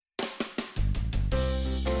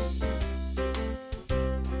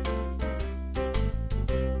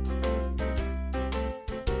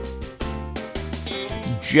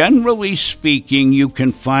Generally speaking, you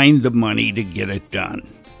can find the money to get it done.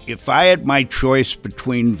 If I had my choice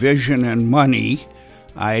between vision and money,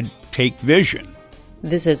 I'd take vision.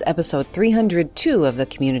 This is episode 302 of the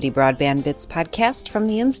Community Broadband Bits podcast from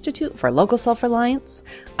the Institute for Local Self-Reliance.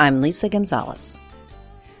 I'm Lisa Gonzalez.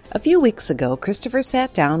 A few weeks ago, Christopher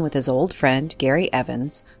sat down with his old friend, Gary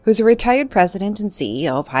Evans, who's a retired president and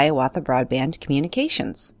CEO of Hiawatha Broadband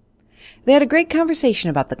Communications. They had a great conversation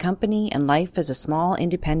about the company and life as a small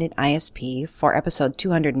independent ISP for episode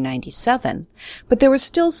 297, but there was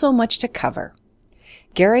still so much to cover.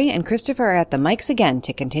 Gary and Christopher are at the mics again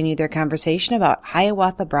to continue their conversation about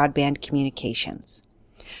Hiawatha Broadband Communications.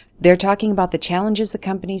 They're talking about the challenges the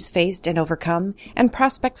company's faced and overcome and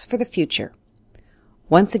prospects for the future.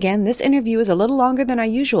 Once again, this interview is a little longer than our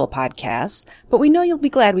usual podcasts, but we know you'll be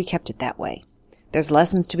glad we kept it that way. There's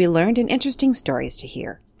lessons to be learned and interesting stories to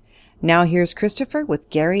hear. Now here's Christopher with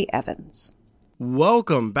Gary Evans.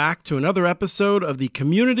 Welcome back to another episode of the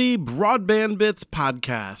Community Broadband Bits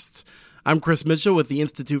podcast. I'm Chris Mitchell with the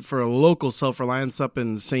Institute for Local Self-Reliance up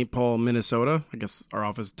in St. Paul, Minnesota. I guess our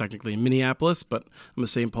office is technically in Minneapolis, but I'm a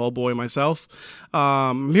St. Paul boy myself.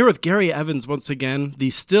 I'm here with Gary Evans once again, the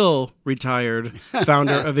still retired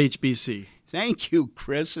founder of HBC. Thank you,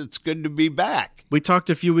 Chris. It's good to be back. We talked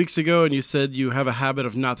a few weeks ago, and you said you have a habit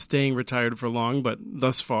of not staying retired for long, but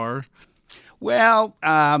thus far... Well,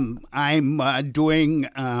 I'm doing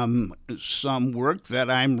some work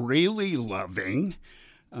that I'm really loving.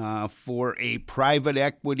 For a private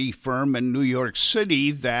equity firm in New York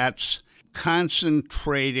City that's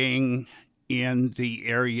concentrating in the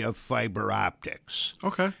area of fiber optics.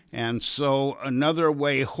 Okay. And so another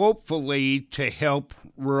way, hopefully, to help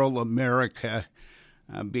rural America,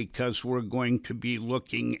 because we're going to be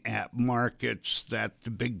looking at markets that the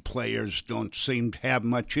big players don't seem to have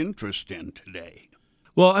much interest in today.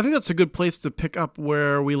 Well, I think that's a good place to pick up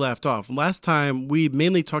where we left off. Last time, we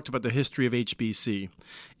mainly talked about the history of HBC.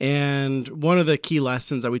 And one of the key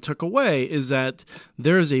lessons that we took away is that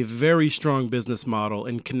there is a very strong business model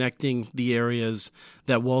in connecting the areas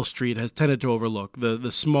that Wall Street has tended to overlook,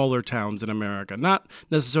 the smaller towns in America. Not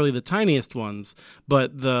necessarily the tiniest ones,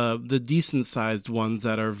 but the decent-sized ones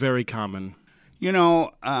that are very common. You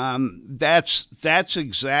know, that's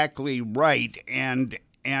exactly right. And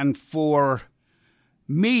for...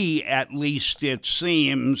 me, at least, it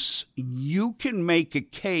seems, you can make a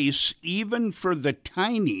case even for the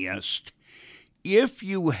tiniest if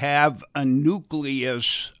you have a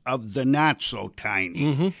nucleus of the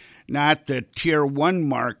not-so-tiny. Not the Tier 1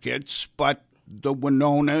 markets, but the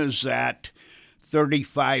Winonas at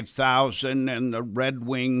 35,000 and the Red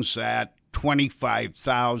Wings at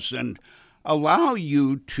 25,000 allow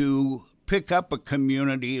you to pick up a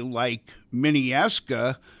community like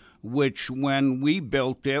Minneaska, which when we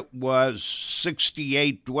built it was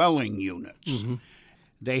 68 dwelling units.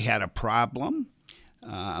 They had a problem.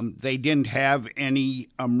 They didn't have any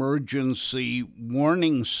emergency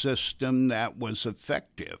warning system that was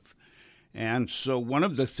effective. And so one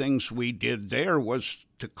of the things we did there was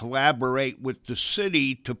to collaborate with the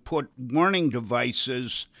city to put warning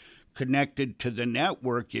devices connected to the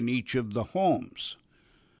network in each of the homes.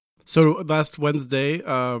 So last Wednesday,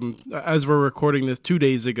 as we're recording this 2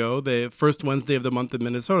 days ago, the first Wednesday of the month in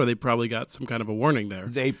Minnesota, they probably got some kind of a warning there.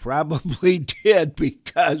 They probably did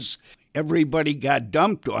because everybody got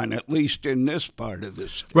dumped on, at least in this part of the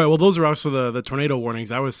state. Right. Well, those are also the tornado warnings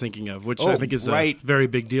I was thinking of, which I think is a very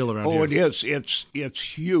big deal around here. Oh, it is. It's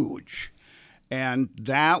huge. And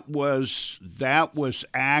that was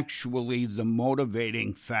actually the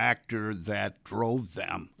motivating factor that drove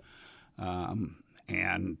them.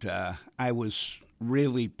 And I was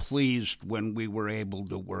really pleased when we were able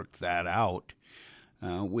to work that out.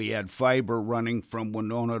 We had fiber running from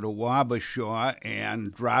Winona to Wabasha,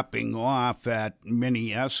 and dropping off at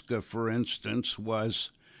Minneaska, for instance,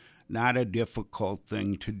 was not a difficult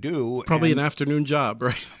thing to do. Probably an afternoon job,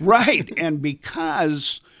 right? Right, and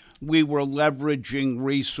because we were leveraging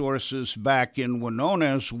resources back in Winona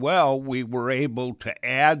as well, we were able to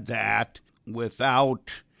add that without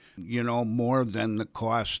more than the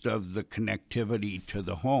cost of the connectivity to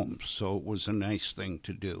the homes. So it was a nice thing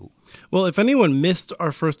to do. Well, if anyone missed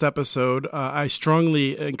our first episode, I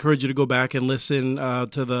strongly encourage you to go back and listen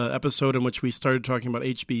to the episode in which we started talking about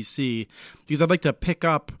HBC, because I'd like to pick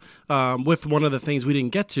up with one of the things we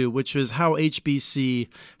didn't get to, which is how HBC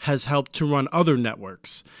has helped to run other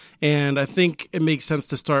networks. And I think it makes sense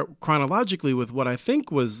to start chronologically with what I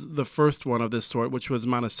think was the first one of this sort, which was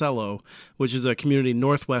Monticello, which is a community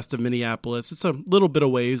northwest west of Minneapolis. It's a little bit of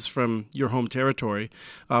ways from your home territory,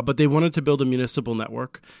 but they wanted to build a municipal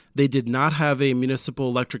network. They did not have a municipal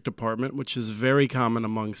electric department, which is very common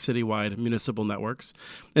among citywide municipal networks,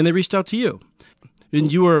 and they reached out to you.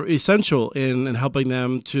 And you were essential in helping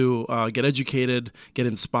them to get educated, get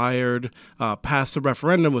inspired, pass a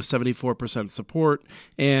referendum with 74% support,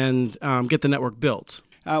 and get the network built.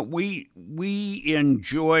 We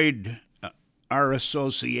enjoyed our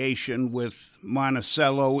association with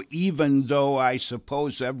Monticello, even though I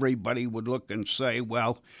suppose everybody would look and say,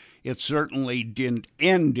 well, it certainly didn't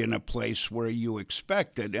end in a place where you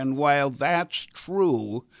expected. And while that's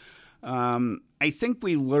true, I think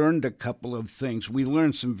we learned a couple of things. We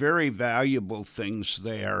learned some very valuable things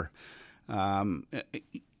there. And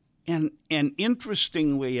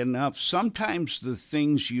interestingly enough, sometimes the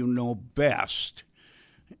things you know best,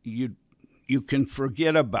 you can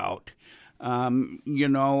forget about.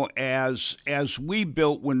 As we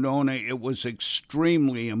built Winona, it was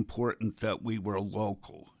extremely important that we were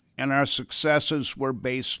local. And our successes were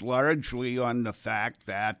based largely on the fact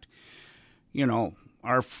that,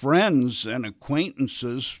 our friends and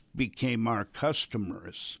acquaintances became our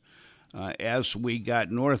customers. As we got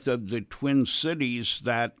north of the Twin Cities,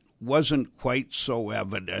 that wasn't quite so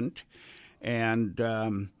evident. And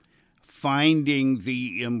finding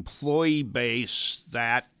the employee base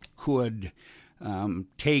that could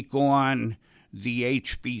take on the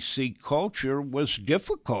HBC culture was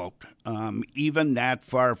difficult, even that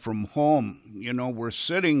far from home. We're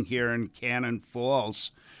sitting here in Cannon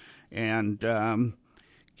Falls, and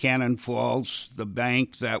Cannon Falls, the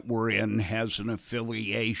bank that we're in, has an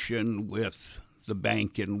affiliation with the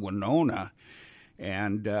bank in Winona.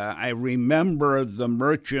 And I remember the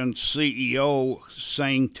merchant CEO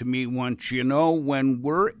saying to me once, when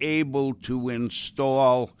we're able to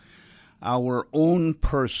install our own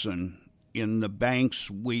person in the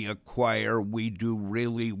banks we acquire, we do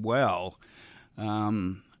really well.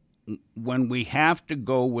 When we have to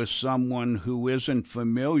go with someone who isn't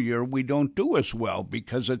familiar, we don't do as well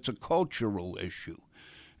because it's a cultural issue.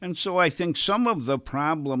 And so I think some of the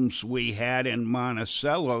problems we had in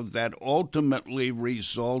Monticello that ultimately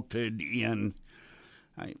resulted in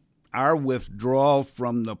our withdrawal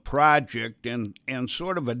from the project and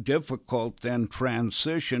sort of a difficult then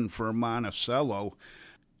transition for Monticello,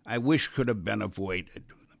 I wish could have been avoided.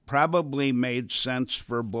 Probably made sense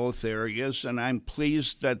for both areas, and I'm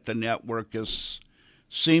pleased that the network is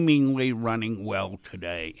seemingly running well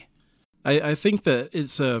today. I think that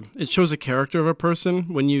it shows a character of a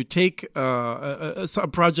person when you take a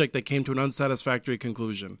project that came to an unsatisfactory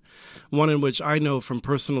conclusion, one in which I know from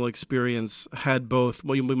personal experience had both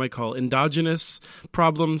what we might call endogenous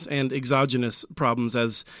problems and exogenous problems,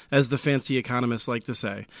 as the fancy economists like to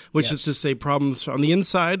say, which Yes. is to say problems on the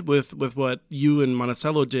inside with what you and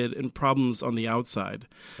Monticello did and problems on the outside.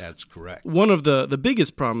 That's correct. One of the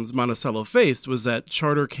biggest problems Monticello faced was that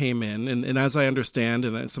Charter came in, and as I understand,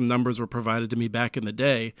 and some numbers were provided to me back in the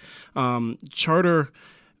day, Charter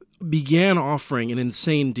began offering an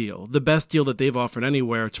insane deal, the best deal that they've offered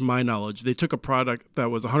anywhere, to my knowledge. They took a product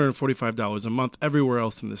that was $145 a month everywhere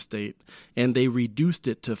else in the state, and they reduced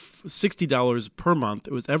it to $60 per month.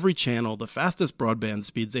 It was every channel, the fastest broadband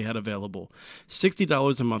speeds they had available,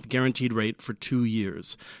 $60 a month guaranteed rate for 2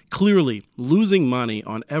 years. Clearly losing money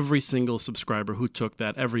on every single subscriber who took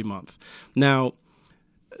that every month. Now,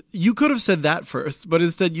 you could have said that first, but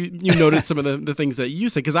instead you noted some of the things that you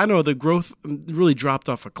said, because I know the growth really dropped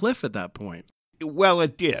off a cliff at that point. Well,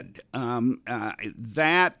 it did.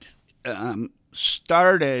 That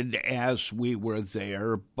started as we were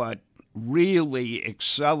there, but really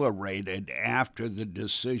accelerated after the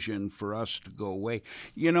decision for us to go away.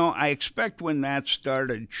 I expect when that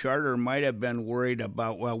started, Charter might have been worried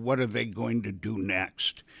about, well, what are they going to do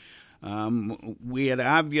next? We had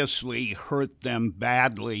obviously hurt them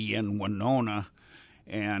badly in Winona,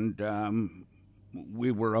 and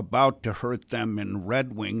we were about to hurt them in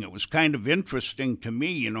Red Wing. It was kind of interesting to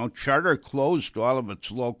me, Charter closed all of its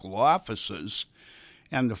local offices,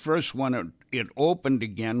 and the first one it opened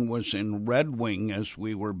again was in Red Wing as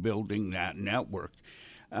we were building that network.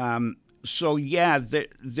 So, yeah,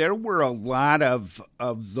 there were a lot of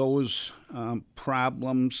those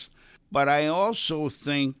problems. But I also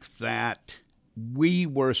think that we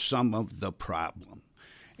were some of the problem.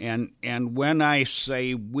 And when I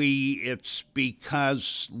say we, it's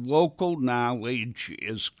because local knowledge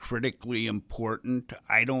is critically important.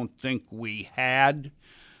 I don't think we had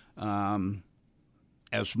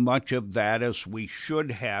as much of that as we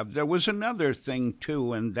should have. There was another thing,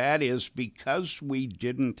 too, and that is because we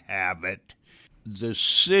didn't have it, the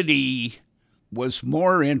city was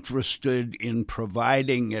more interested in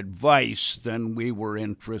providing advice than we were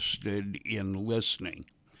interested in listening.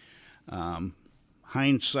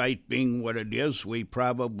 Hindsight being what it is, we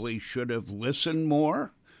probably should have listened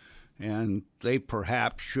more, and they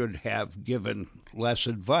perhaps should have given less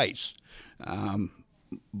advice.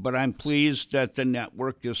 But I'm pleased that the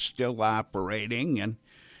network is still operating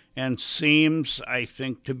and seems, I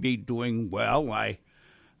think, to be doing well. I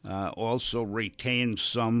also retained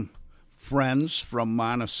some friends from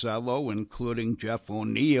Monticello, including Jeff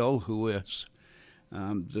O'Neill, who is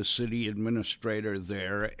the city administrator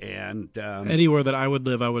there. And anywhere that I would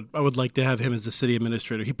live, I would like to have him as the city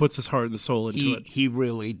administrator. He puts his heart and soul into it. He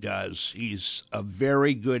really does. He's a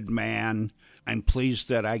very good man. I'm pleased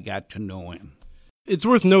that I got to know him. It's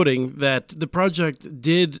worth noting that the project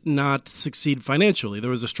did not succeed financially.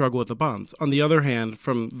 There was a struggle with the bonds. On the other hand,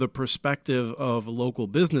 from the perspective of local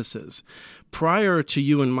businesses, prior to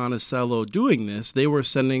you and Monticello doing this, they were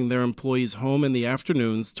sending their employees home in the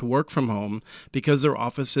afternoons to work from home because their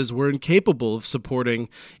offices were incapable of supporting,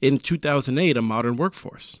 in 2008, a modern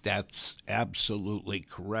workforce. That's absolutely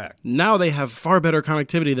correct. Now they have far better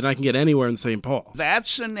connectivity than I can get anywhere in St. Paul.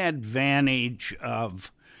 That's an advantage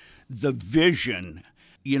of the vision.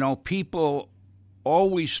 You know, people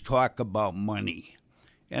always talk about money.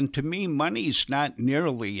 And to me, money's not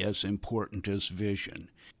nearly as important as vision.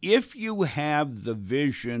 If you have the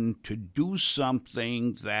vision to do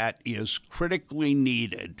something that is critically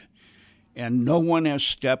needed and no one has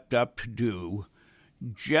stepped up to do,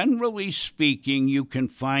 generally speaking, you can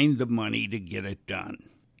find the money to get it done.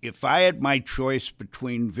 If I had my choice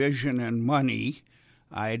between vision and money,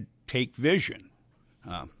 I'd take vision.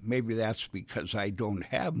 Maybe that's because I don't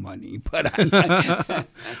have money, but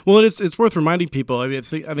well, it's worth reminding people. I mean,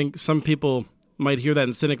 I think some people might hear that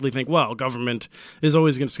and cynically think, well, government is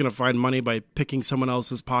always just going to find money by picking someone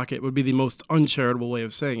else's pocket. It would be the most uncharitable way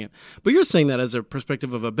of saying it. But you're saying that as a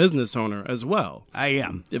perspective of a business owner as well. I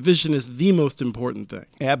am. The vision is the most important thing.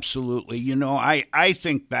 Absolutely. You know, I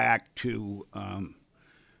think back to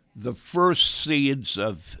the first seeds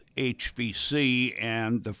of HBC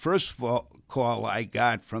and the first call I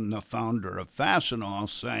got from the founder of Fastenal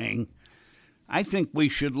saying, I think we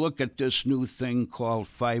should look at this new thing called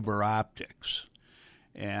fiber optics.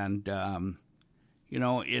 And, you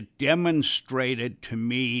know, it demonstrated to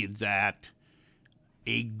me that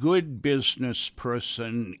a good business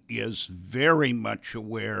person is very much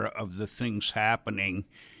aware of the things happening,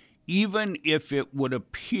 even if it would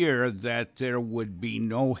appear that there would be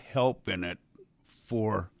no help in it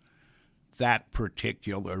for that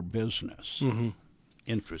particular business. Mm-hmm.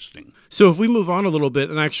 Interesting. So if we move on a little bit,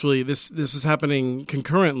 and actually this is happening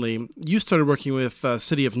concurrently, you started working with the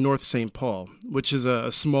city of North St. Paul, which is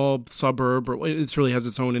a small suburb, or it really has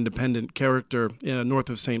its own independent character north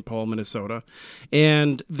of St. Paul, Minnesota.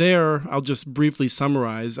 And there, I'll just briefly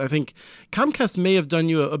summarize, I think Comcast may have done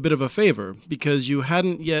you a bit of a favor because you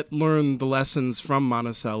hadn't yet learned the lessons from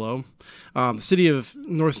Monticello. The city of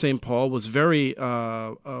North St. Paul was very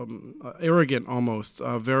arrogant almost,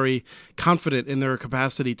 very confident in their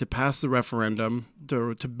capacity to pass the referendum,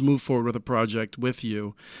 to move forward with a project with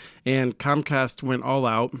you. And Comcast went all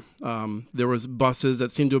out. There was buses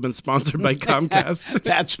that seemed to have been sponsored by Comcast.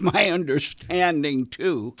 That's my understanding,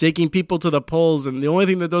 too. Taking people to the polls, and the only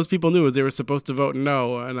thing that those people knew was they were supposed to vote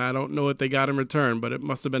no, and I don't know what they got in return, but it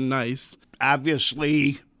must have been nice.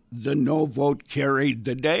 Obviously, the no vote carried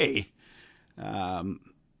the day.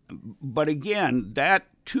 But again, that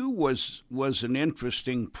too was an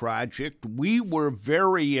interesting project. We were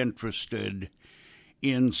very interested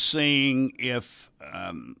in seeing if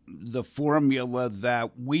the formula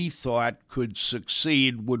that we thought could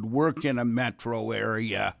succeed would work in a metro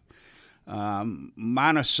area.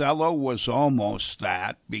 Monticello was almost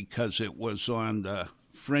that because it was on the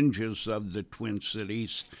fringes of the Twin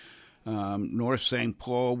Cities. North St.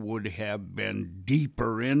 Paul would have been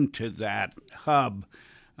deeper into that hub,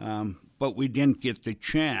 but we didn't get the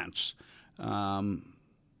chance.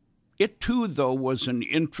 It, too, though, was an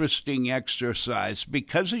interesting exercise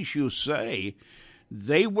because, as you say,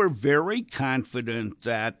 they were very confident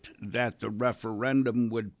that the referendum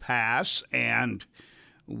would pass, and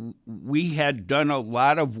we had done a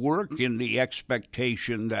lot of work in the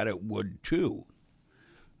expectation that it would, too.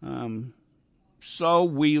 So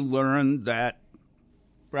we learned that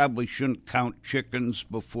probably shouldn't count chickens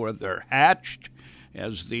before they're hatched,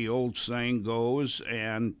 as the old saying goes,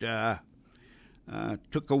 and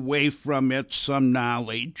took away from it some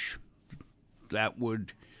knowledge that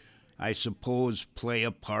would, I suppose, play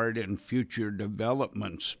a part in future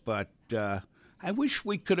developments. But I wish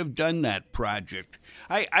we could have done that project.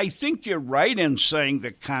 I think you're right in saying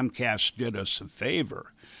that Comcast did us a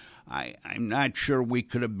favor. I'm not sure we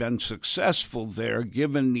could have been successful there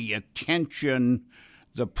given the attention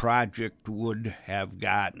the project would have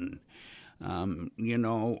gotten.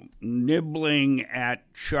 Nibbling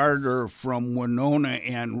at Charter from Winona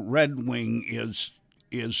and Red Wing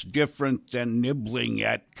is different than nibbling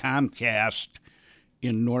at Comcast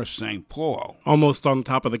in North St. Paul. Almost on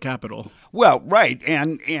top of the Capitol. Well, right,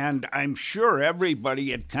 and I'm sure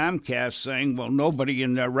everybody at Comcast saying, well, nobody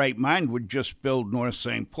in their right mind would just build North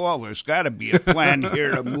St. Paul. There's got to be a plan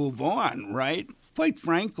here to move on, right? Quite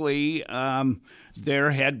frankly,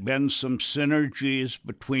 there had been some synergies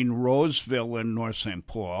between Roseville and North St.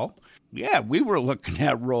 Paul. Yeah, we were looking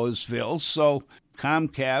at Roseville, so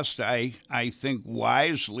Comcast, I think,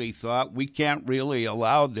 wisely thought we can't really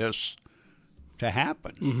allow this to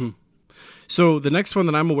happen. Mm-hmm. So the next one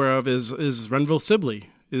that I'm aware of is Renville Sibley.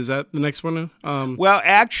 Is that the next one? Well,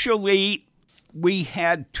 actually, we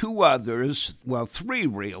had two others, well, three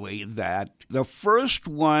really, that the first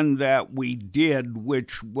one that we did,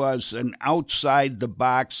 which was an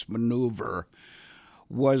outside-the-box maneuver,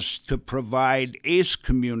 was to provide Ace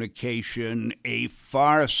Communication, a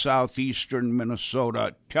far southeastern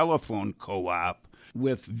Minnesota telephone co-op,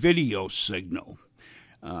 with video signal.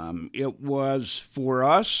 It was, for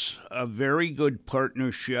us, a very good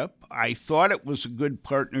partnership. I thought it was a good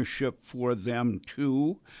partnership for them,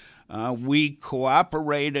 too. We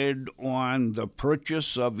cooperated on the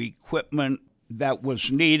purchase of equipment that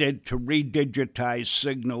was needed to redigitize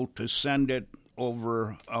signal to send it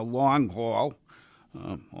over a long haul,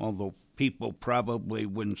 although people probably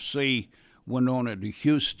wouldn't see Winona to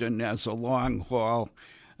Houston as a long haul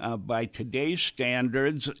by today's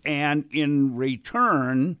standards. And in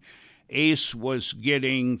return, Ace was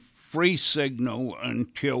getting free signal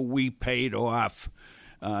until we paid off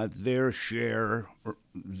their share,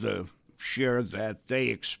 the share that they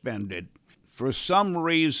expended. For some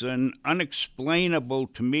reason, unexplainable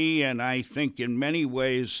to me, and I think in many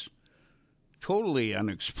ways totally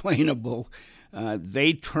unexplainable,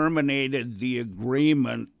 they terminated the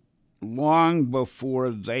agreement long before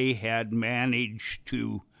they had managed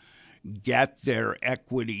to get their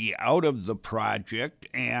equity out of the project.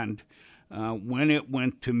 And when it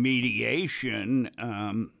went to mediation,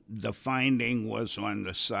 the finding was on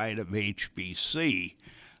the side of HBC.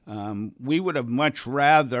 We would have much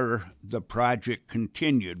rather the project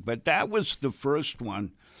continued, but that was the first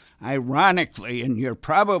one. Ironically, and you're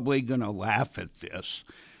probably going to laugh at this,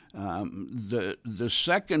 the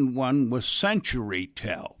second one was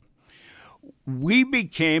CenturyTel. We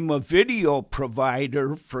became a video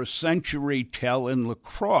provider for CenturyTel in La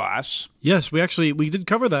Crosse. Yes, we did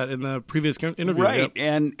cover that in the previous interview. Right,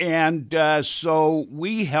 yep. and so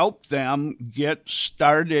we helped them get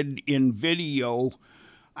started in video,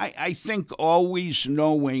 I think always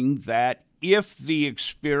knowing that if the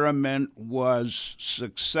experiment was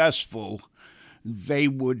successful, they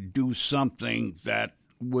would do something that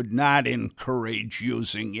would not encourage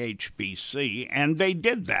using HBC, and they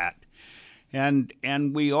did that.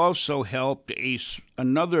 And we also helped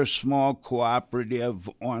another small cooperative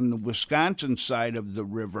on the Wisconsin side of the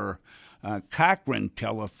river, Cochrane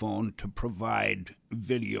Telephone, to provide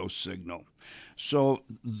video signal. So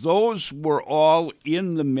those were all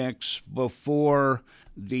in the mix before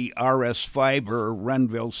the RS Fiber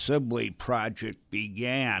Renville Sibley project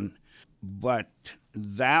began. But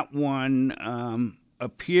that one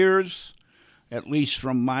appears, at least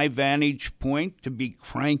from my vantage point, to be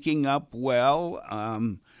cranking up well.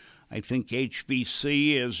 I think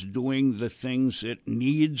HBC is doing the things it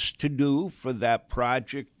needs to do for that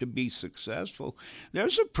project to be successful.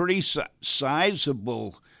 There's a pretty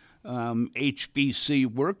sizable HBC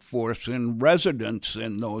workforce and residents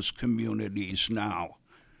in those communities now,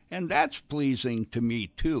 and that's pleasing to me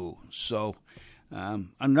too. So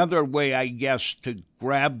another way, I guess, to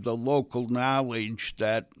grab the local knowledge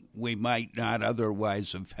that we might not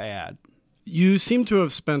otherwise have had. You seem to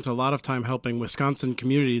have spent a lot of time helping Wisconsin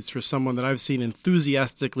communities for someone that I've seen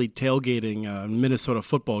enthusiastically tailgating Minnesota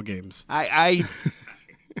football games.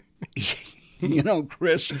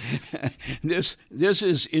 Chris, this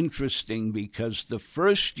is interesting because the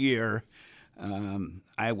first year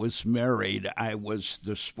I was married, I was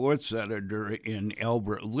the sports editor in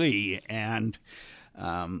Albert Lea, and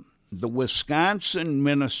the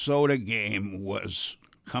Wisconsin-Minnesota game was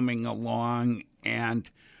coming along, and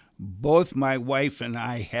both my wife and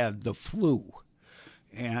I had the flu.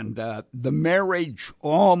 And the marriage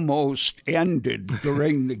almost ended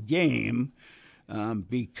during the game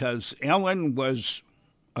because Ellen was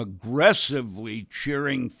aggressively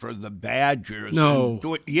cheering for the Badgers. No.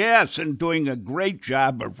 And doing a great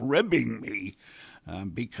job of ribbing me.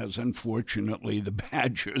 Because unfortunately the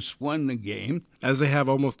Badgers won the game. As they have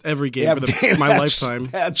almost every game for my lifetime.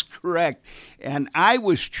 That's correct. And I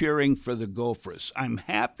was cheering for the Gophers. I'm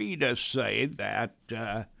happy to say that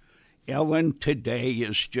Ellen today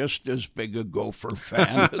is just as big a Gopher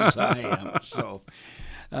fan as I am. So,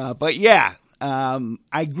 but yeah,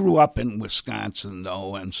 I grew up in Wisconsin,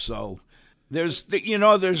 though, and so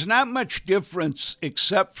there's not much difference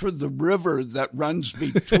except for the river that runs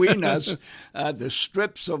between us. The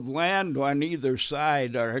strips of land on either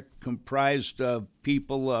side are comprised of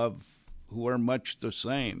people who are much the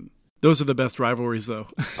same. Those are the best rivalries, though.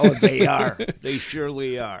 Oh, they are. They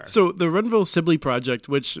surely are. So the Renville Sibley Project,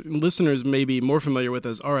 which listeners may be more familiar with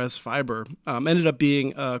as RS Fiber, ended up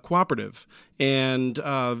being a cooperative. And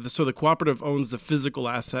so the cooperative owns the physical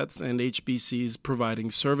assets, and HBC's providing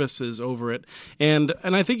services over it. And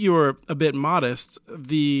I think you were a bit modest.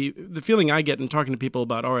 The feeling I get in talking to people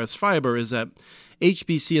about RS Fiber is that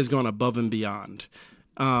HBC has gone above and beyond.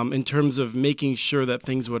 In terms of making sure that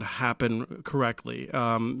things would happen correctly,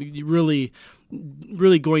 really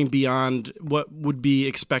going beyond what would be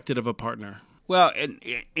expected of a partner. Well,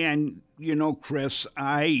 and Chris,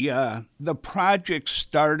 the project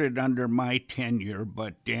started under my tenure,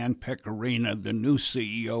 but Dan Pecorino, the new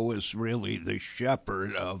CEO, is really the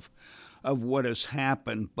shepherd of what has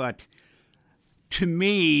happened. But to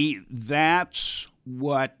me, that's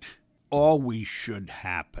what always should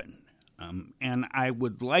happen. And I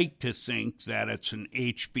would like to think that it's an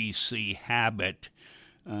HBC habit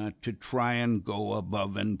to try and go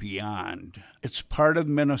above and beyond. It's part of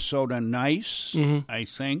Minnesota Nice, I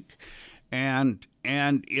think, and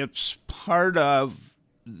it's part of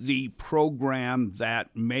the program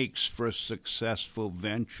that makes for successful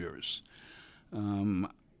ventures.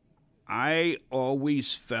 I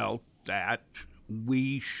always felt that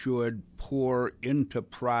we should pour into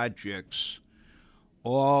projects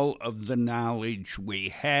all of the knowledge we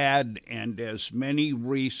had and as many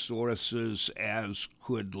resources as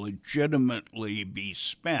could legitimately be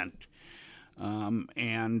spent.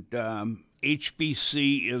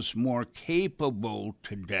 HBC is more capable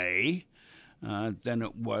today than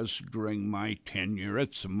it was during my tenure.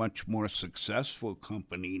 It's a much more successful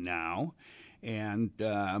company now, and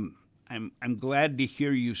I'm glad to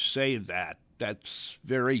hear you say that. That's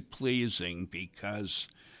very pleasing because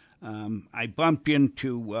I bumped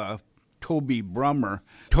into Toby Brummer.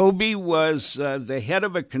 Toby was the head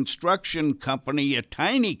of a construction company, a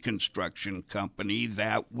tiny construction company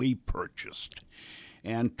that we purchased.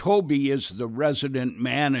 And Toby is the resident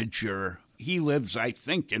manager. He lives, I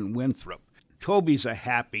think, in Winthrop. Toby's a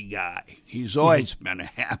happy guy. He's always been a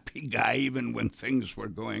happy guy, even when things were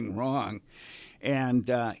going wrong.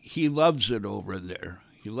 And he loves it over there.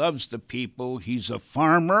 He loves the people. He's a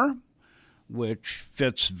farmer, which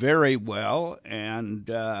fits very well.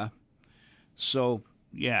 And so,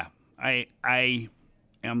 yeah, I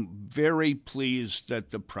am very pleased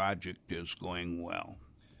that the project is going well.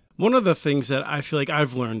 One of the things that I feel like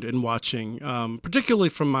I've learned in watching, particularly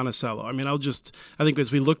from Monticello, I think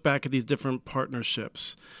as we look back at these different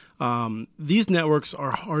partnerships, these networks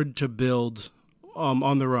are hard to build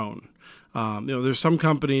on their own. There's some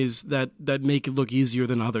companies that make it look easier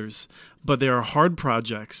than others, but they are hard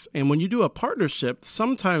projects. And when you do a partnership,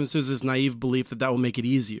 sometimes there's this naive belief that will make it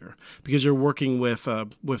easier because you're working with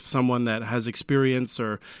someone that has experience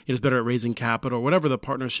or is better at raising capital, or whatever the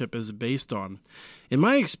partnership is based on. In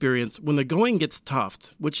my experience, when the going gets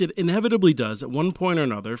tough, which it inevitably does at one point or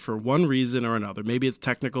another for one reason or another, maybe it's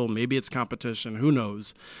technical, maybe it's competition, who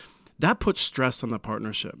knows, that puts stress on the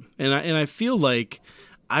partnership. And I feel like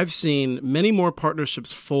I've seen many more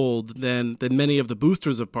partnerships fold than many of the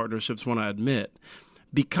boosters of partnerships want to admit,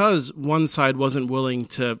 because one side wasn't willing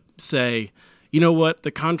to say, you know what,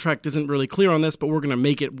 the contract isn't really clear on this, but we're going to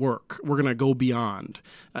make it work. We're going to go beyond.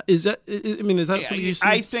 Is that something you see?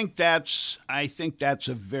 I think that's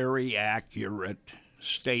a very accurate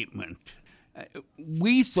statement.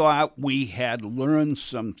 We thought we had learned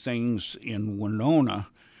some things in Winona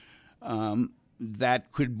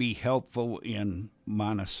that could be helpful in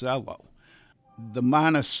Monticello. The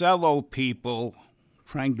Monticello people,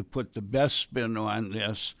 trying to put the best spin on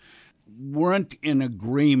this, weren't in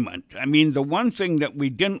agreement. I mean, the one thing that we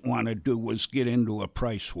didn't want to do was get into a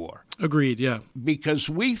price war. Agreed, yeah. Because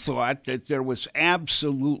we thought that there was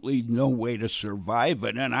absolutely no way to survive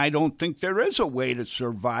it, and I don't think there is a way to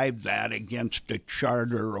survive that against a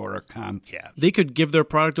Charter or a Comcast. They could give their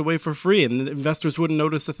product away for free, and the investors wouldn't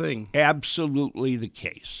notice a thing. Absolutely the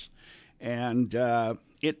case. And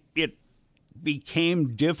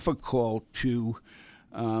became difficult to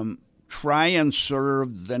try and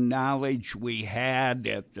serve the knowledge we had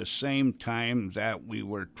at the same time that we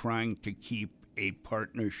were trying to keep a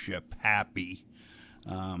partnership happy.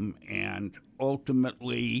 And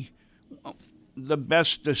ultimately, the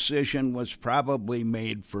best decision was probably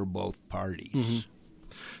made for both parties. Mm-hmm.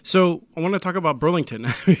 So I want to talk about Burlington.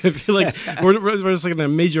 I feel like we're just like in a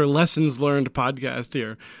major lessons learned podcast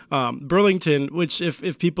here. Burlington, which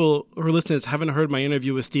if people who are listeners haven't heard my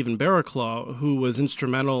interview with Stephen Barraclaw, who was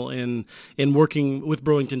instrumental in working with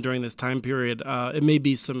Burlington during this time period, it may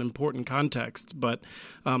be some important context. But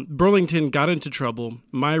Burlington got into trouble.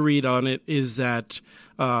 My read on it is that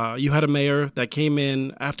you had a mayor that came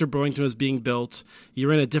in after Burlington was being built.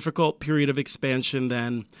 You're in a difficult period of expansion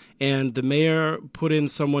then, and the mayor put in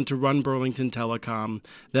someone to run Burlington Telecom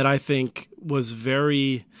that I think was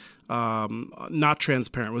very not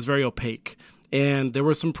transparent, was very opaque. And there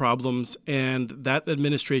were some problems, and that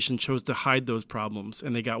administration chose to hide those problems,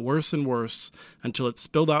 and they got worse and worse until it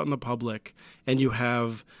spilled out in the public, and you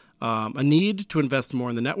have a need to invest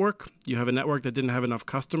more in the network. You have a network that didn't have enough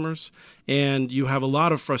customers, and you have a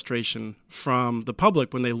lot of frustration from the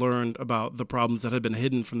public when they learned about the problems that had been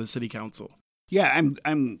hidden from the city council. Yeah,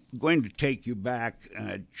 I'm going to take you back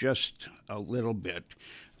just a little bit.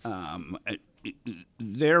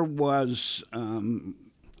 There was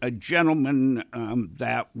a gentleman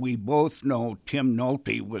that we both know, Tim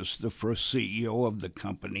Nolte, was the first CEO of the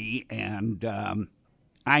company, and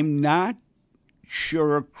I'm not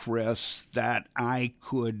sure, Chris, that I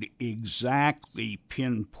could exactly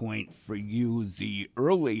pinpoint for you the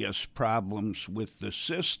earliest problems with the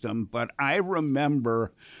system, but I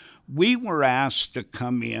remember we were asked to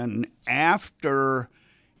come in after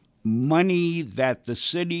money that the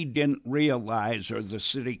city didn't realize or the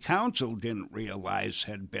city council didn't realize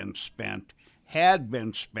had been spent,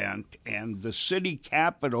 and the city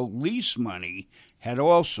capital lease money had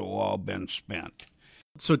also all been spent.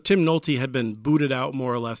 So Tim Nolte had been booted out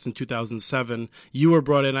more or less in 2007. You were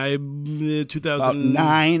brought in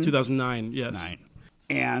 2009. 2009, yes. 9.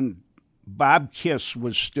 And Bob Kiss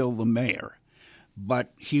was still the mayor.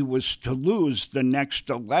 But he was to lose the next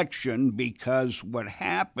election because what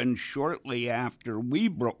happened shortly after we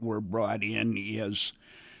were brought in is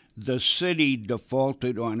the city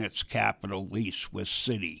defaulted on its capital lease with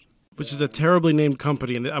Citi. Which is a terribly named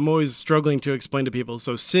company, and I'm always struggling to explain to people.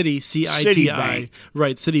 So Citi, C-I-T-I,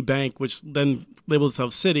 right, Citibank, which then labeled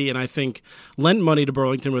itself Citi, and I think lent money to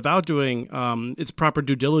Burlington without doing its proper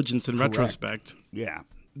due diligence in retrospect. Yeah.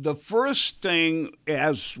 The first thing,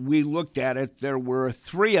 as we looked at it, there were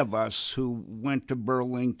 3 of us who went to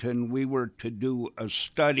Burlington. We were to do a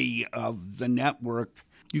study of the network.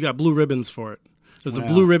 You got blue ribbons for it. There's a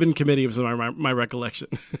blue ribbon committee, was my recollection.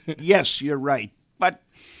 Yes, you're right. But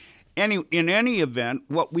in any event,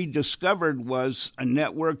 what we discovered was a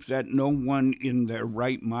network that no one in their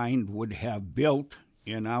right mind would have built,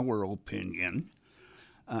 in our opinion.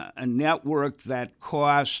 A network that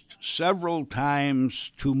cost several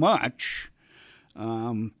times too much,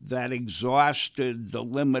 that exhausted the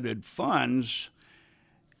limited funds,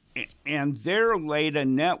 and there laid a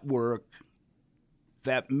network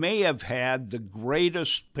that may have had the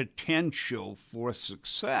greatest potential for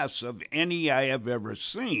success of any I have ever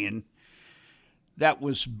seen, that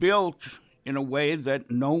was built in a way that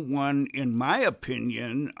no one, in my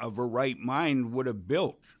opinion, of a right mind would have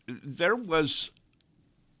built. There was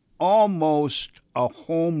almost a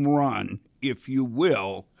home run, if you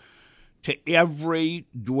will, to every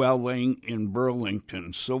dwelling in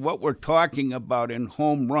Burlington. So what we're talking about in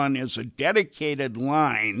home run is a dedicated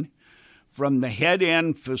line from the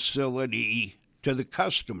head-end facility to the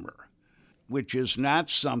customer, which is not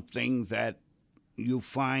something that you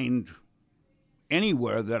find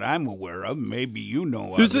anywhere that I'm aware of. Maybe you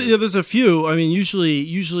know of. There's a few. I mean,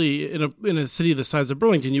 usually in a city the size of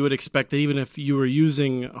Burlington, you would expect that even if you were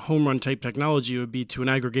using home run type technology, it would be to an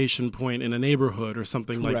aggregation point in a neighborhood or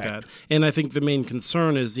something Correct. like that. And I think the main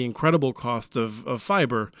concern is the incredible cost of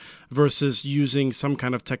fiber versus using some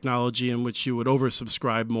kind of technology in which you would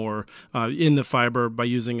oversubscribe more in the fiber by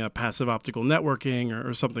using a passive optical networking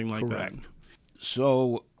or something like Correct. that.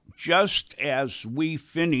 So just as we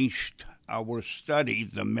finished our study,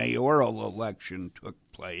 the mayoral election took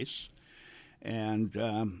place, and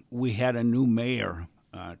we had a new mayor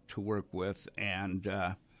to work with, and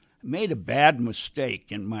made a bad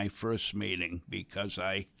mistake in my first meeting because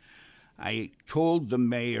I told the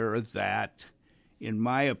mayor that, in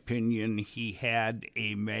my opinion, he had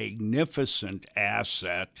a magnificent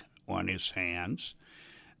asset on his hands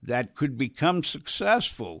that could become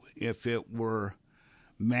successful if it were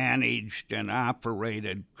managed and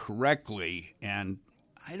operated correctly. And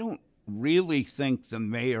I don't really think the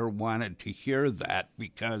mayor wanted to hear that,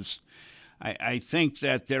 because I think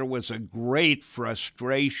that there was a great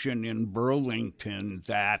frustration in Burlington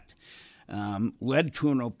that led to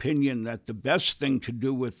an opinion that the best thing to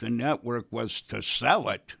do with the network was to sell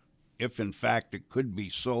it, if in fact it could be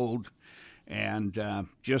sold, and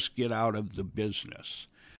just get out of the business.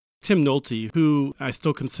 Tim Nolte, who I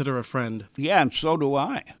still consider a friend. Yeah, and so do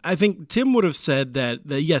I. I think Tim would have said that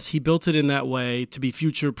yes, he built it in that way to be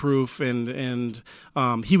future-proof, and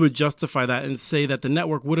he would justify that and say that the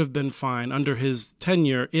network would have been fine under his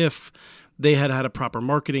tenure if they had had a proper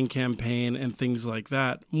marketing campaign and things like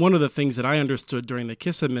that. One of the things that I understood during the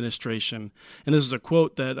KISS administration, and this is a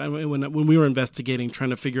quote that when we were investigating, trying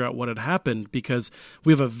to figure out what had happened, because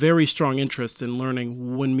we have a very strong interest in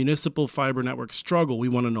learning when municipal fiber networks struggle, we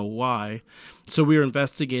want to know why. So we were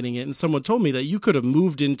investigating it, and someone told me that you could have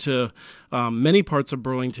moved into many parts of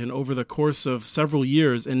Burlington over the course of several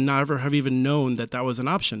years and never have even known that that was an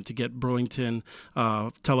option to get Burlington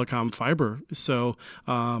telecom fiber. So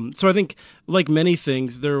I think, like many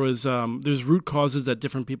things, there's root causes that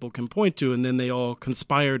different people can point to, and then they all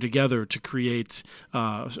conspire together to create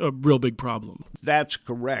a real big problem. That's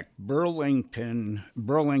correct. Burlington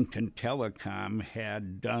Telecom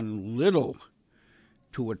had done little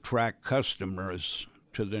to attract customers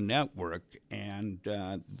to the network, and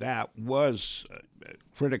that was a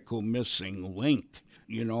critical missing link.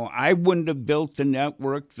 You know, I wouldn't have built the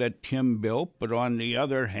network that Tim built, but on the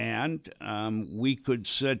other hand, we could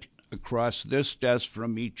sit across this desk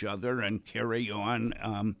from each other and carry on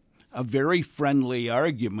a very friendly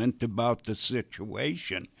argument about the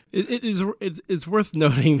situation. It's worth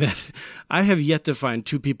noting that I have yet to find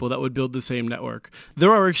two people that would build the same network.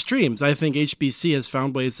 There are extremes. I think HBC has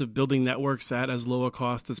found ways of building networks at as low a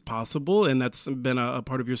cost as possible, and that's been a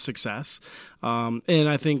part of your success. And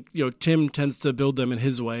I think Tim tends to build them in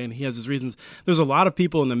his way, and he has his reasons. There's a lot of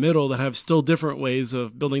people in the middle that have still different ways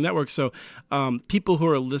of building networks. So people who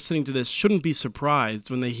are listening to this shouldn't be surprised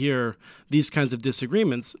when they hear these kinds of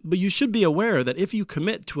disagreements. But you should be aware that if you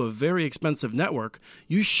commit to a very expensive network,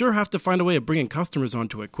 you sure have to find a way of bringing customers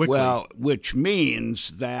onto it quickly. Well, which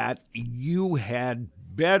means that you had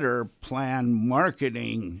better plan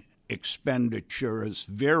marketing expenditures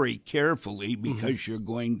very carefully, because you're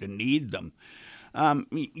going to need them. At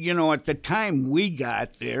the time we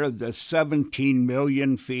got there, the $17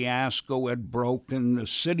 million fiasco had broken. The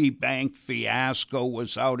Citibank fiasco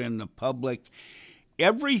was out in the public.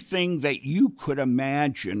 Everything that you could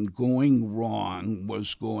imagine going wrong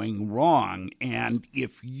was going wrong. And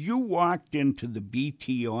if you walked into the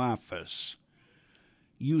BT office,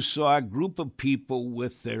 you saw a group of people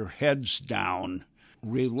with their heads down,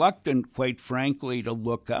 reluctant, quite frankly, to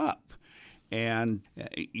look up. And,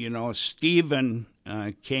 Stephen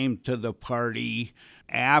came to the party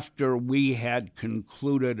after we had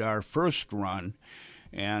concluded our first run.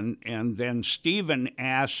 And then Stephen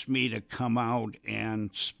asked me to come out and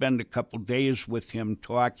spend a couple days with him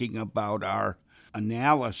talking about our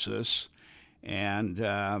analysis, and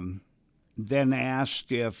then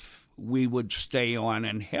asked if we would stay on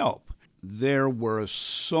and help. There were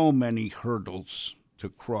so many hurdles to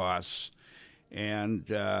cross,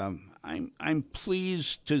 and I'm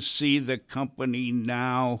pleased to see the company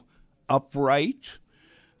now upright.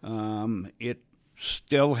 It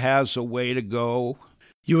still has a way to go.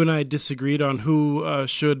 You and I disagreed on who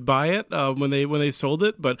should buy it when they sold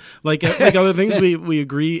it, but like other things, we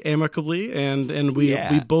agree amicably, and we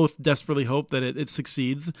both desperately hope that it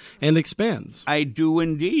succeeds and expands. I do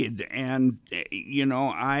indeed, and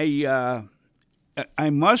I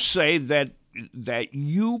must say that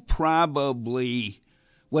you probably,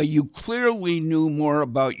 you clearly knew more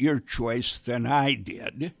about your choice than I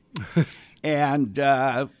did, And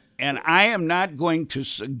I am not going to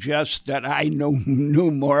suggest that I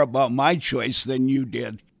knew more about my choice than you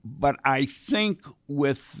did. But I think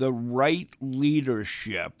with the right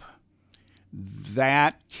leadership,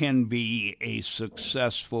 that can be a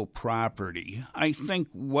successful property. I think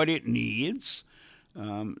what it needs,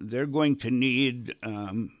 they're going to need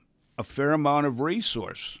a fair amount of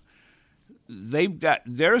resource.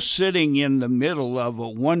 They're sitting in the middle of a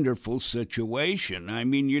wonderful situation. I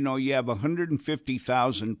mean, you have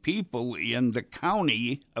 150,000 people in the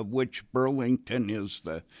county, of which Burlington is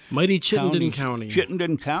the mighty Chittenden County.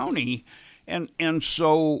 Chittenden County. And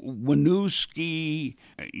so Winooski,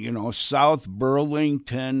 South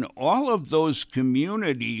Burlington, all of those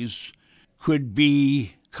communities could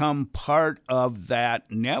become part of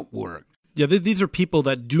that network. Yeah, these are people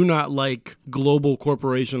that do not like global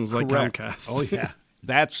corporations like Correct. Comcast. Oh, yeah.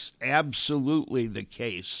 That's absolutely the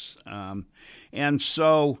case. And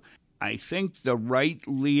so I think the right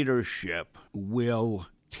leadership will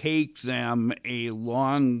take them a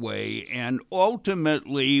long way and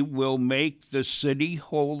ultimately will make the city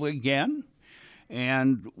whole again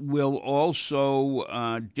and will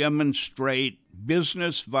also demonstrate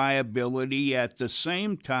business viability at the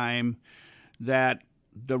same time that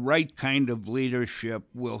the right kind of leadership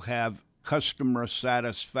will have customer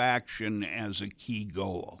satisfaction as a key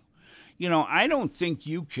goal. I don't think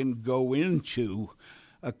you can go into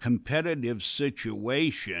a competitive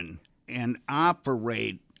situation and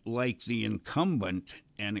operate like the incumbent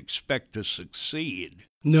and expect to succeed.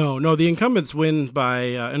 No, the incumbents win by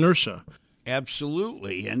inertia.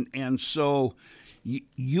 Absolutely. And so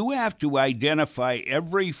you have to identify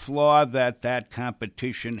every flaw that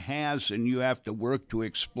competition has, and you have to work to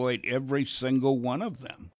exploit every single one of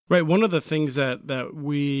them. Right. One of the things that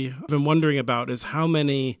we've been wondering about is how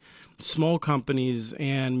many small companies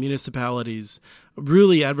and municipalities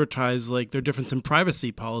really advertise like their difference in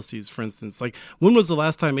privacy policies, for instance. Like, when was the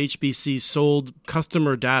last time HBC sold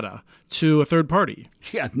customer data to a third party?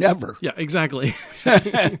 Yeah, never. Yeah, exactly.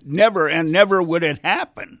 Never, and never would it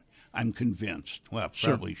happen, I'm convinced. Well,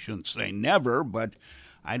 Sure. probably shouldn't say never, but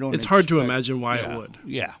I don't It's hard to expect- imagine why it would.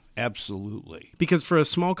 Yeah, absolutely. Because for a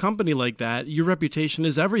small company like that, your reputation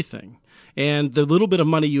is everything. And the little bit of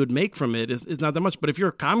money you would make from it is not that much. But if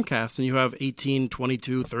you're Comcast and you have 18,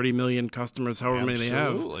 22, 30 million customers, however many they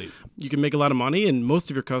have, Absolutely. you can make a lot of money, and most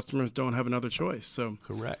of your customers don't have another choice. So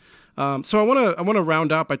Correct. So I want to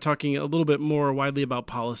round out by talking a little bit more widely about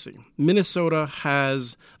policy. Minnesota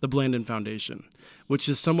has the Blandin Foundation, which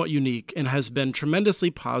is somewhat unique and has been tremendously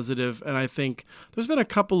positive. And I think there's been a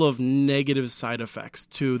couple of negative side effects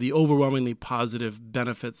to the overwhelmingly positive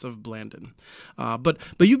benefits of Blandin. But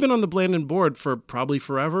you've been on the Blandin board for probably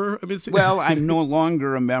forever. I mean, Well, I'm no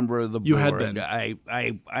longer a member of the board. You had been.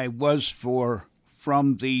 I was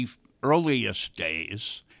from the earliest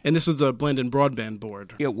days. and this was a Blandin broadband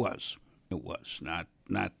board. It was not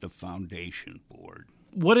the foundation board.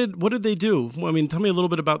 What did they do? I mean, tell me a little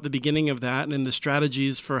bit about the beginning of that and the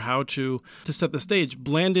strategies for how to set the stage.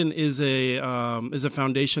 Blandin is a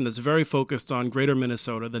foundation that's very focused on Greater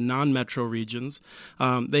Minnesota, the non-metro regions.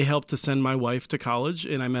 They helped to send my wife to college,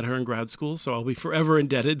 and I met her in grad school, so I'll be forever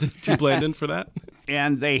indebted to Blandin for that.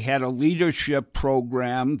 And they had a leadership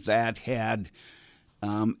program that had,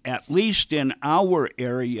 at least in our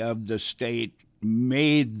area of the state,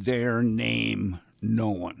 made their name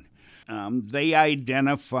known. They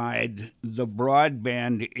identified the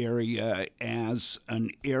broadband area as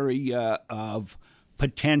an area of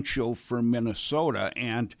potential for Minnesota.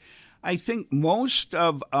 And I think most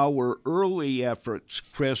of our early efforts,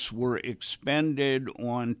 Chris, were expended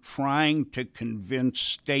on trying to convince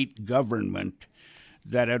state government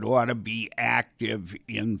that it ought to be active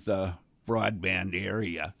in the broadband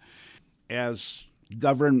area. As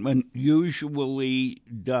government usually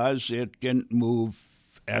does, it didn't move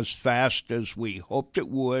as fast as we hoped it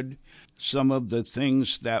would. Some of the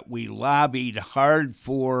things that we lobbied hard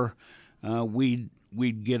for, we'd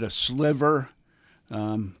get a sliver,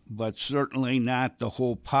 but certainly not the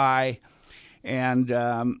whole pie. And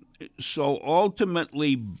so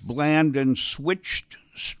ultimately, Blandin switched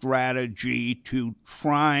strategy to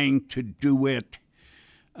trying to do it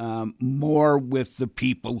more with the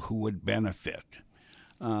people who would benefit.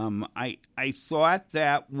 I thought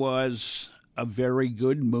that was a very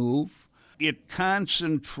good move. It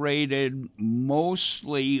concentrated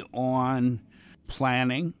mostly on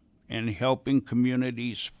planning and helping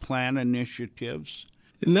communities plan initiatives.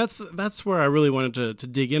 And that's where I really wanted to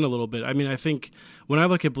dig in a little bit. I mean, I think when I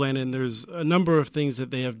look at Blandin, there's a number of things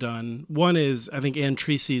that they have done. One is, I think Ann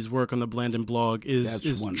Treacy's work on the Blandin blog is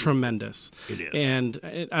tremendous. It is.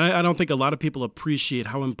 And I don't think a lot of people appreciate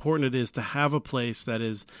how important it is to have a place that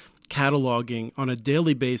is cataloging on a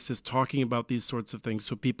daily basis, talking about these sorts of things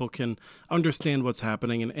so people can understand what's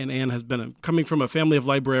happening. And Ann has been coming from a family of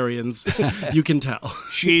librarians, you can tell.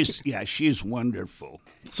 She's wonderful.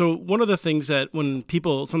 So one of the things that when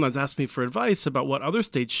people sometimes ask me for advice about what other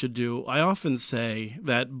states should do, I often say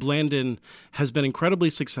that Blandin has been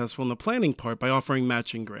incredibly successful in the planning part by offering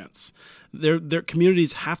matching grants. Their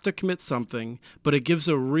communities have to commit something, but it gives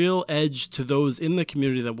a real edge to those in the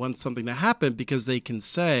community that want something to happen because they can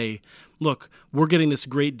say, look, we're getting this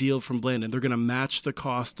great deal from Blandin. They're going to match the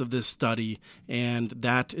cost of this study, and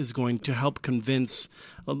that is going to help convince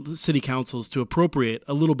city councils to appropriate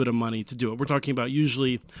a little bit of money to do it. We're talking about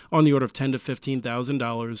usually on the order of $10,000 to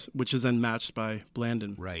 $15,000, which is then matched by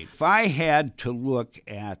Blandin. Right. If I had to look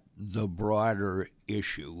at the broader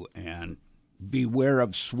issue, and beware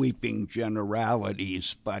of sweeping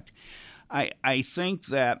generalities, but I think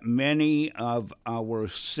that many of our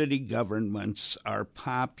city governments are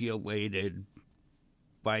populated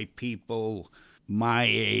by people my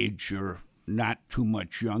age or not too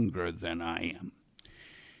much younger than I am.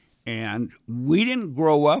 And we didn't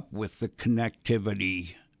grow up with the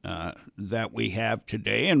connectivity that we have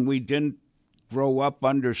today, and we didn't grow up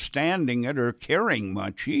understanding it or caring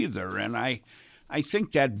much either. And I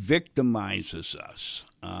think that victimizes us.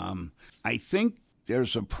 I think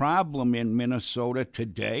there's a problem in Minnesota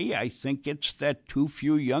today. I think it's that too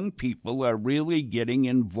few young people are really getting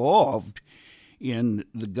involved in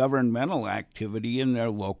the governmental activity in their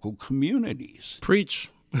local communities. Preach.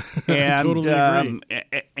 And, I totally agree.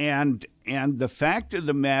 And the fact of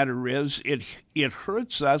the matter is it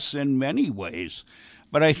hurts us in many ways,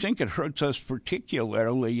 but I think it hurts us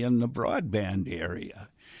particularly in the broadband area.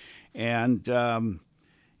 And,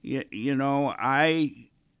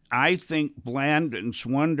 I think Blandon's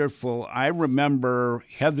wonderful. I remember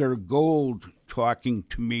Heather Gold talking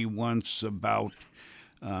to me once about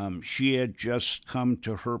she had just come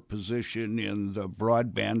to her position in the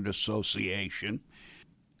Broadband Association.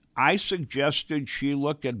 I suggested she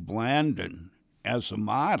look at Blandon as a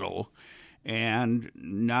model, and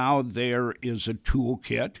now there is a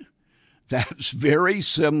toolkit that's very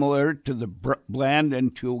similar to the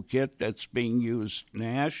Blandon toolkit that's being used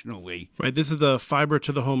nationally. Right. This is the fiber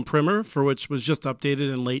to the home primer, for which was just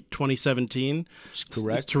updated in late 2017. That's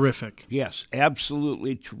correct. It's terrific. Yes,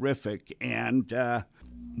 absolutely terrific. And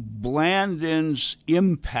Blandon's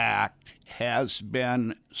impact has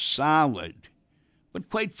been solid, but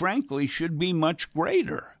quite frankly should be much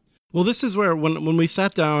greater. Well, this is where when we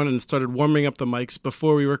sat down and started warming up the mics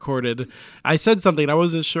before we recorded, I said something I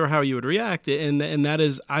wasn't sure how you would react, and that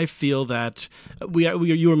is I feel that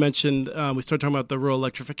you were mentioned. We started talking about the rural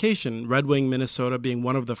electrification, Red Wing, Minnesota, being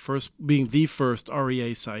the first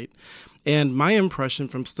REA site. And my impression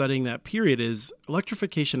from studying that period is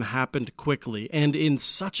electrification happened quickly and in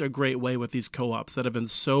such a great way with these co-ops that have been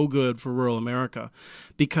so good for rural America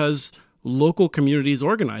because local communities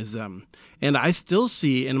organize them. And I still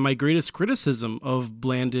see, and my greatest criticism of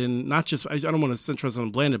Blandon, not just, I don't want to centralize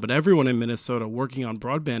on Blandon, but everyone in Minnesota working on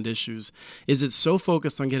broadband issues, is it's so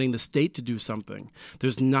focused on getting the state to do something.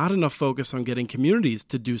 There's not enough focus on getting communities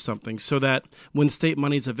to do something so that when state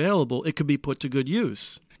money is available, it could be put to good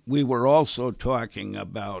use. We were also talking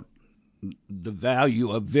about the value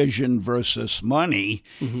of vision versus money.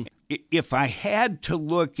 Mm-hmm. If I had to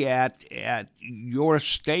look at your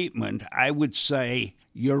statement, I would say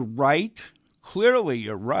you're right. Clearly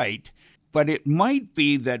you're right. But it might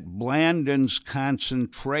be that Blandon's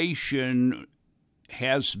concentration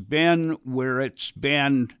has been where it's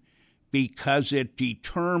been because it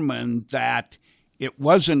determined that it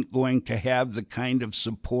wasn't going to have the kind of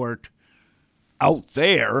support out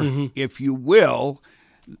there, mm-hmm. if you will,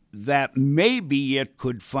 that maybe it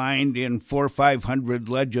could find in 400 or 500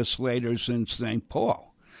 legislators in St.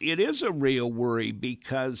 Paul. It is a real worry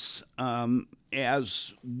because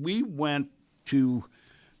as we went to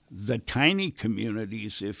the tiny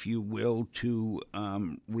communities, if you will, to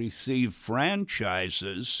receive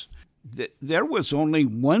franchises, there was only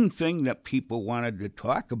one thing that people wanted to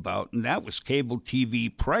talk about, and that was cable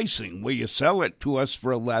TV pricing. Will you sell it to us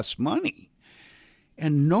for less money?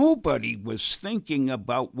 And nobody was thinking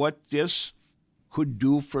about what this could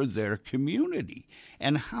do for their community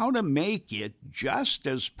and how to make it just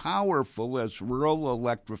as powerful as rural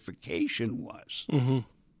electrification was. Mm-hmm.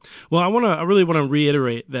 Well, I really want to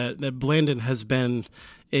reiterate that Blandon has been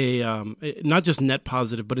a not just net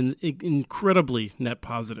positive, but an incredibly net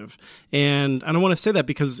positive. And I don't want to say that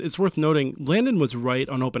because it's worth noting Blandon was right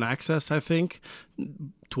on open access, I think,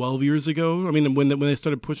 12 years ago. I mean, when they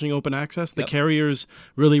started pushing open access, the carriers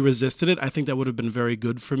really resisted it. I think that would have been very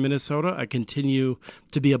good for Minnesota. I continue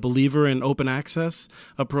to be a believer in open access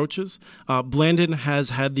approaches. Blandon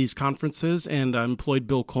has had these conferences and employed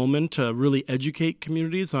Bill Coleman to really educate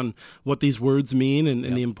communities on what these words mean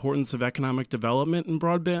and the importance of economic development in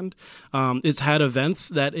broadband. It's had events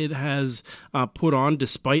that it has put on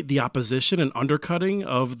despite the opposition and undercutting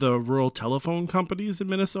of the rural telephone companies in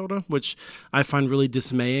Minnesota, which I find really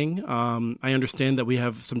dismaying. I understand that we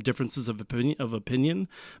have some differences of opinion,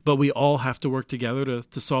 but we all have to work together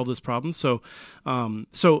to solve this problem. So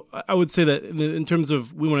I would say that in terms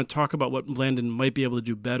of we want to talk about what Blandon might be able to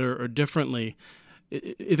do better or differently.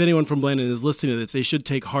 If anyone from Blandon is listening to this, they should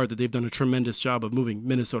take heart that they've done a tremendous job of moving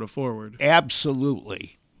Minnesota forward.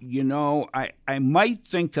 Absolutely. You know, I might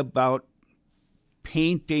think about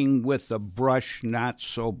painting with a brush not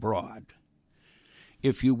so broad,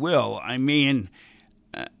 if you will. I mean,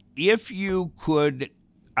 if you could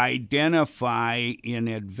identify in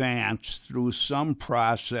advance through some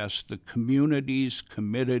process the communities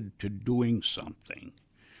committed to doing something,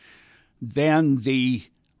 then the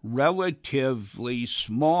relatively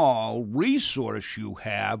small resource you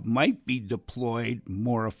have might be deployed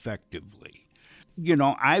more effectively.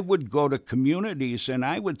 I would go to communities and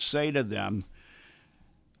I would say to them,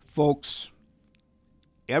 folks,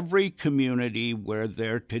 every community where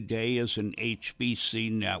there today is an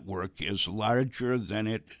HBC network is larger than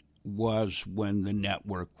it was when the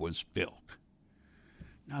network was built.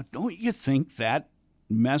 Now, don't you think that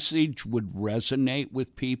message would resonate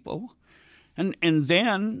with people? And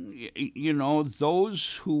then,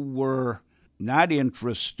 those who were not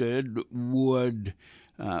interested would,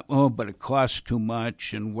 but it costs too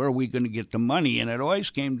much, and where are we going to get the money? And it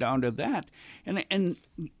always came down to that. And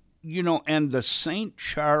the St.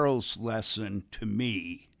 Charles lesson to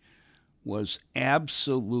me was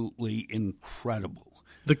absolutely incredible.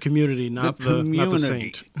 The community, not the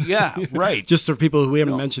saint. Yeah, right. Just for people who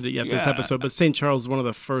haven't mentioned it yet this episode, but St. Charles is one of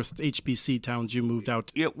the first HBC towns you moved out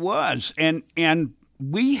to. It was, and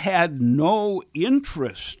we had no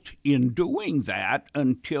interest in doing that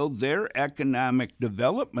until their Economic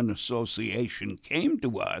Development Association came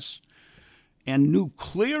to us and knew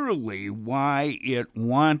clearly why it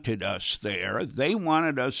wanted us there. They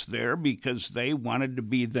wanted us there because they wanted to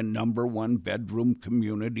be the number one bedroom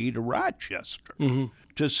community to Rochester. Mm-hmm.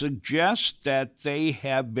 To suggest that they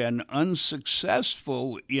have been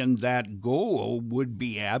unsuccessful in that goal would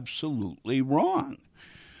be absolutely wrong.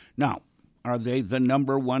 Now, are they the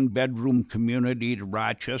number one bedroom community to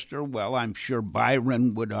Rochester? Well, I'm sure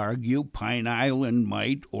Byron would argue, Pine Island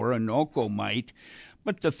might, Orinoco might.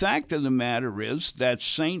 But the fact of the matter is that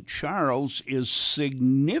St. Charles is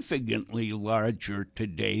significantly larger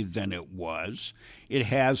today than it was. It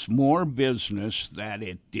has more business than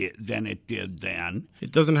it did then.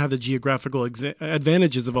 It doesn't have the geographical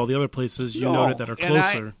advantages of all the other places you noted that are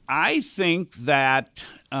closer. And I think that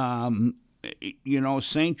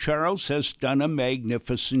St. Charles has done a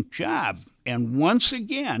magnificent job. And once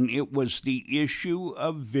again, it was the issue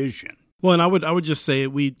of vision. Well, and I would just say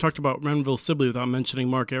we talked about Renville Sibley without mentioning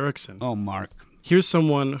Mark Erickson. Oh, Mark. Here's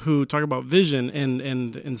someone who talked about vision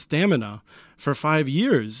and stamina for 5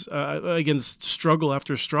 years against struggle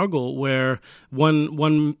after struggle, where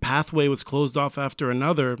one pathway was closed off after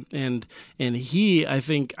another, and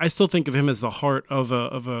I still think of him as the heart of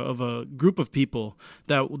a group of people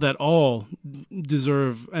that all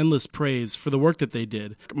deserve endless praise for the work that they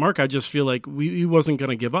did. Mark, I just feel like he wasn't going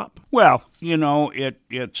to give up. Well,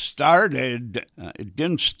 it started. It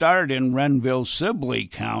didn't start in Renville Sibley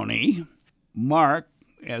County. Mark,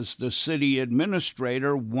 as the city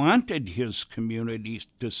administrator, wanted his community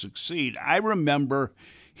to succeed. I remember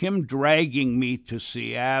him dragging me to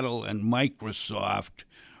Seattle and Microsoft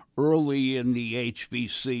early in the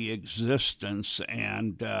HBC existence.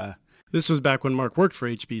 And this was back when Mark worked for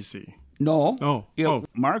HBC. No.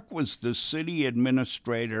 Mark was the city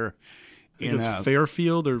administrator in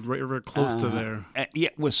Fairfield or right close to there.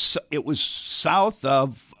 It was south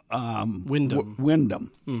of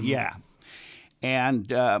Wyndham. Mm-hmm. Yeah.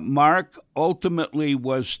 And Mark ultimately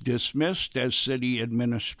was dismissed as city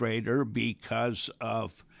administrator because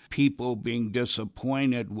of people being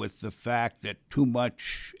disappointed with the fact that too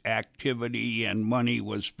much activity and money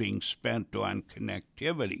was being spent on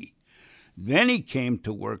connectivity. Then he came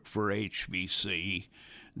to work for HBC.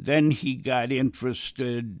 Then he got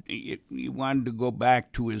interested. He wanted to go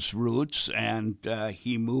back to his roots, and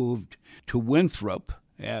he moved to Winthrop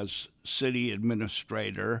as city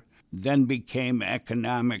administrator, then became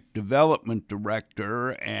economic development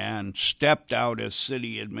director and stepped out as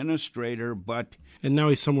city administrator, and now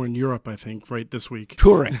he's somewhere in Europe, I think, right this week.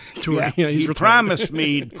 Touring. Yeah, he promised me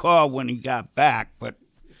he'd call when he got back, but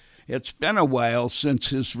it's been a while since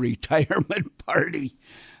his retirement party.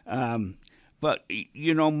 But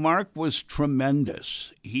Mark was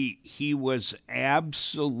tremendous. He was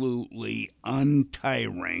absolutely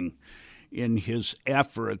untiring in his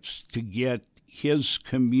efforts to get his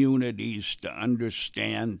communities to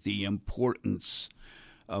understand the importance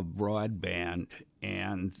of broadband,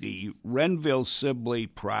 and the Renville Sibley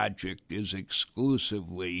project is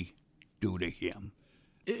exclusively due to him.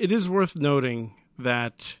 It is worth noting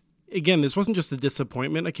that, again, this wasn't just a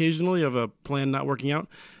disappointment occasionally of a plan not working out.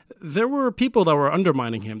 There were people that were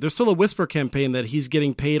undermining him. There's still a whisper campaign that he's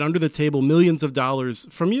getting paid under the table millions of dollars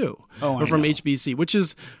from you or from HBC, which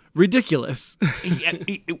is ridiculous.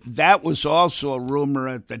 That was also a rumor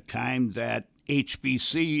at the time that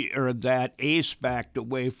HBC or that ACE backed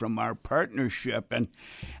away from our partnership. And,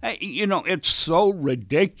 it's so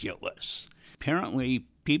ridiculous. Apparently,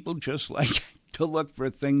 people just like to look for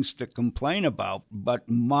things to complain about. But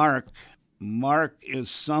Mark is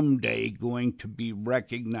someday going to be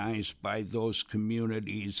recognized by those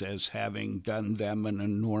communities as having done them an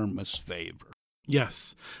enormous favor.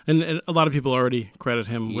 Yes, and a lot of people already credit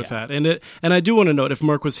him with that. And I do want to note, if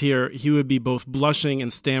Mark was here, he would be both blushing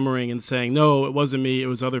and stammering and saying, "No, it wasn't me; it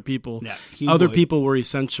was other people. Yeah, people were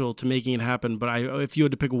essential to making it happen." But if you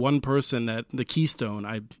had to pick one person, that the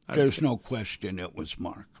keystone, there's no question it was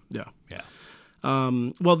Mark. Yeah.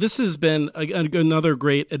 Well, this has been another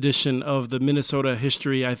great edition of the Minnesota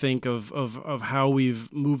history, I think, of how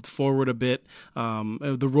we've moved forward a bit,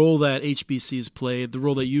 the role that HBC's played, the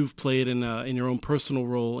role that you've played in your own personal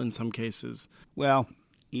role in some cases. Well,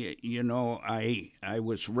 I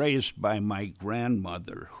was raised by my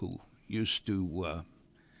grandmother, who used to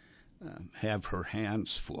have her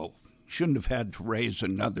hands full. Shouldn't have had to raise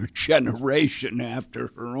another generation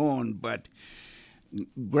after her own, but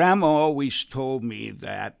Grandma always told me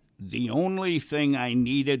that the only thing I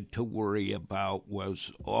needed to worry about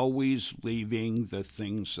was always leaving the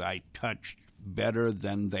things I touched better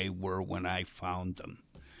than they were when I found them.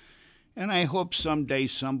 And I hope someday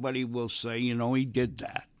somebody will say, he did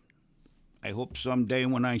that. I hope someday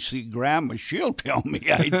when I see Grandma, she'll tell me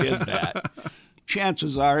I did that.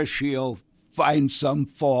 Chances are she'll find some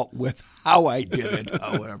fault with how I did it,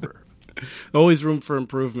 however. Always room for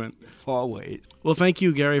improvement. Always. Well, thank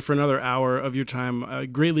you, Gary, for another hour of your time. I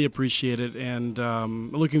greatly appreciate it, and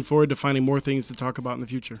looking forward to finding more things to talk about in the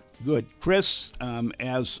future. Good. Chris,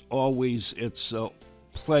 as always, it's a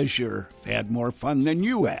pleasure. I've had more fun than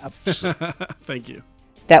you have. So. Thank you.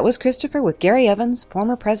 That was Christopher with Gary Evans,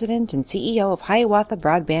 former president and CEO of Hiawatha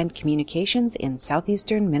Broadband Communications in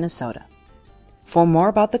southeastern Minnesota. For more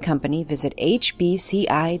about the company, visit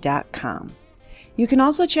hbci.com. You can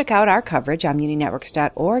also check out our coverage on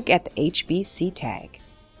muninetworks.org at the HBC tag.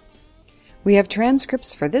 We have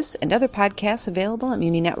transcripts for this and other podcasts available at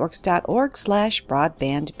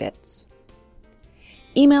muninetworks.org/broadbandbits.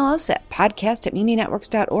 Email us at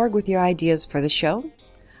podcast@muninetworks.org with your ideas for the show.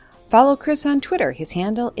 Follow Chris on Twitter. His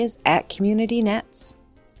handle is @CommunityNets.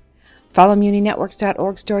 Follow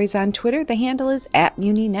muninetworks.org stories on Twitter. The handle is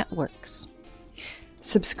 @muninetworks.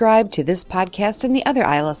 Subscribe to this podcast and the other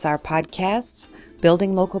ILSR podcasts,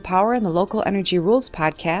 Building Local Power and the Local Energy Rules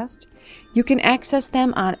podcast. You can access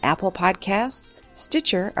them on Apple Podcasts,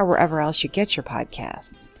 Stitcher, or wherever else you get your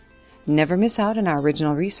podcasts. Never miss out on our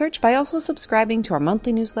original research by also subscribing to our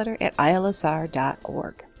monthly newsletter at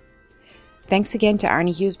ilsr.org. Thanks again to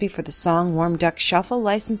Arnie Huseby for the song Warm Duck Shuffle,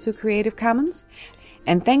 licensed through Creative Commons.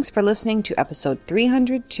 And thanks for listening to episode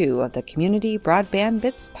 302 of the Community Broadband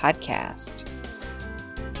Bits podcast.